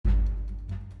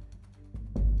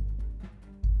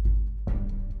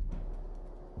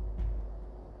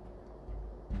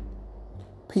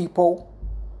People,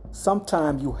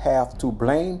 sometimes you have to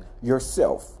blame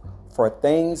yourself for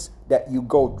things that you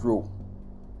go through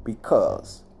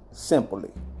because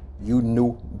simply you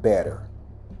knew better.